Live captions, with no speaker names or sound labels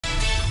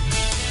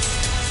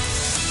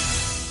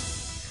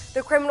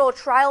The criminal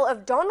trial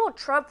of Donald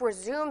Trump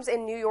resumes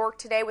in New York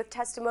today with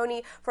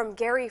testimony from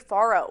Gary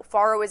Faro.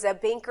 Faro is a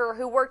banker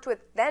who worked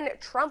with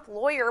then-Trump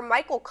lawyer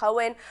Michael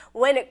Cohen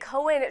when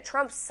Cohen,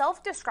 Trump's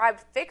self-described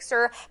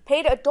fixer,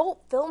 paid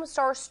adult film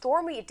star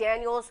Stormy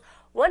Daniels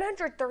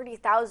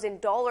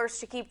 $130,000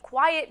 to keep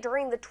quiet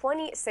during the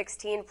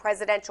 2016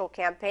 presidential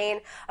campaign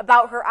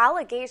about her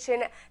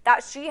allegation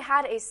that she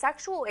had a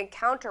sexual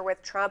encounter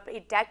with Trump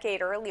a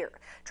decade earlier.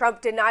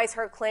 Trump denies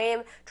her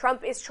claim.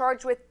 Trump is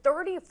charged with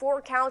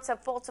 34 counts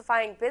of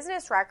falsifying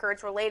business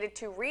records related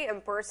to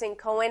reimbursing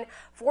Cohen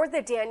for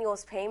the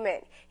Daniels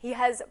payment. He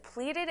has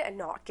pleaded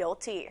not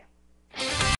guilty.